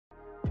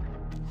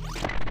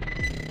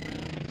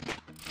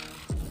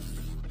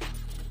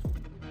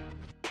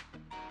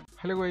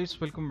Hello guys,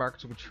 welcome back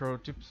to Pro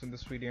Tips. In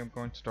this video I'm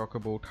going to talk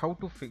about how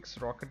to fix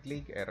Rocket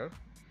League error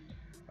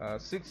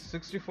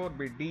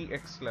 64-bit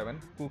DX11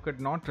 could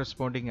not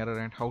responding error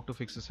and how to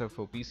fix this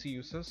for PC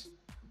users.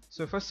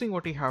 So first thing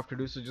what you have to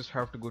do is you just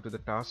have to go to the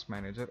task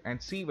manager and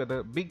see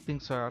whether big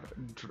things are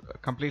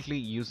completely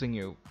using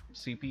your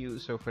CPU.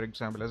 So for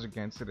example, as you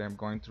can see, I'm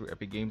going through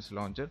Epic Games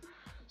Launcher.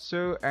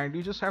 So and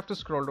you just have to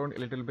scroll down a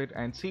little bit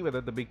and see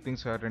whether the big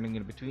things are running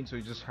in between. So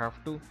you just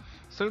have to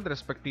select the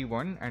respective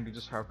one and you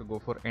just have to go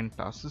for end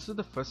task. This is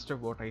the first step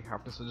what I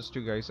have to suggest to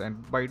you guys,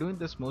 and by doing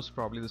this most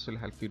probably this will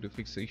help you to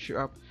fix the issue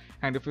up,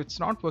 and if it's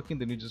not working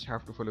then you just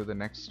have to follow the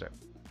next step.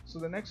 So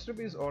the next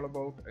step is all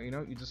about,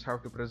 you just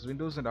have to press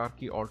Windows and R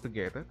key all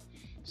together.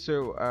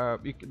 So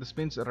this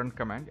means run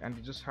command, and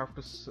you just have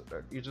to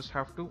type, you just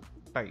have to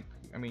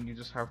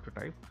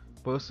type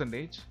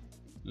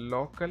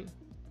 %local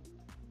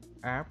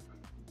app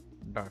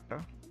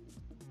data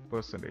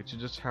 %. You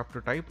just have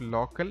to type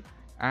local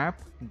app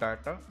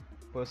data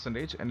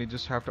 %, and you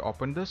just have to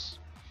open this,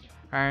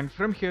 and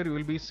from here you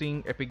will be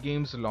seeing Epic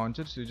Games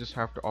Launcher. So you just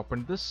have to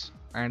open this,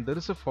 and there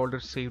is a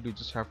folder saved. You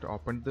just have to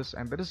open this,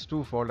 and there is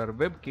two folder,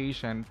 web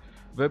cache and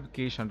web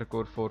cache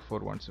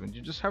 _4417.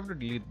 You just have to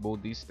delete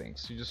both these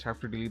things. You just have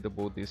to delete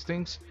both these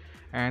things,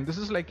 and this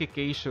is like a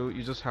cache, so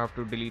you just have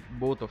to delete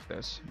both of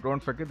this.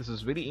 Don't forget, this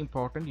is very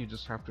important. You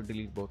just have to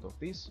delete both of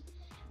these,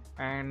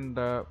 and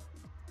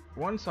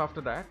once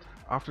after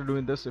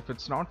doing this, if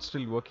it's not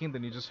still working,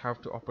 then you just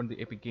have to open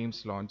the Epic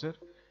Games Launcher,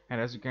 and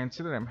as you can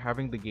see that I'm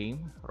having the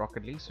game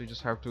Rocket League. So you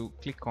just have to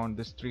click on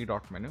this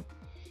three-dot menu,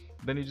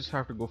 then you just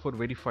have to go for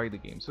verify the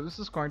game. So this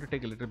is going to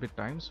take a little bit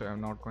time, so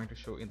I'm not going to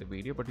show in the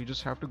video, but you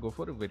just have to go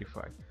for a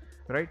verify,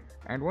 right?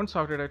 And once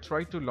after that, I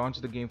tried to launch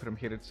the game from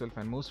here itself,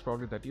 and most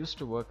probably that used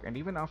to work. And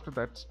even after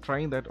that,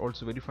 trying that,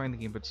 also verifying the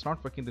game, but it's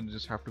not working, then you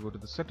just have to go to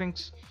the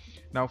settings.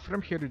 Now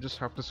from here you just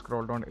have to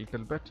scroll down a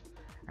little bit,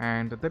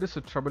 and there is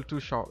a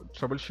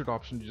troubleshoot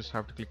option. You just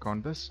have to click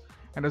on this,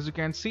 and as you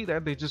can see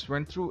that they just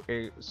went through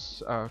a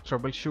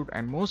troubleshoot,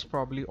 and most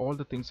probably all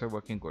the things are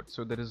working good,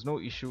 so there is no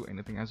issue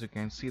anything. As you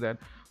can see that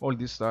all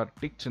these are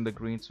ticked in the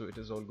green, so it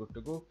is all good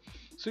to go.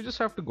 So you just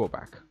have to go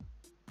back,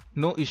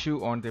 no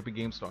issue on the Epic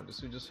Games Launcher.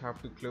 So you just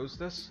have to close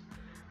this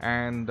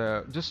and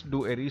just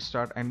do a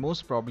restart, and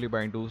most probably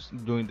by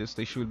doing this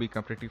the issue will be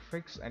completely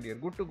fixed and you're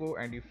good to go,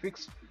 and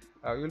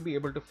you'll be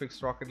able to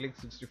fix Rocket League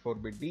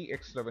 64-bit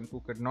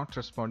DX11 could not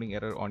responding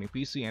error on your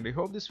PC. And I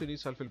hope this video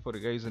is helpful for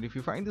you guys, and if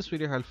you find this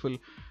video helpful,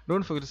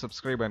 don't forget to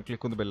subscribe and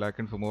click on the bell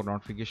icon for more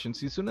notifications.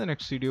 See you soon in the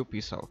next video.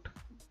 Peace out.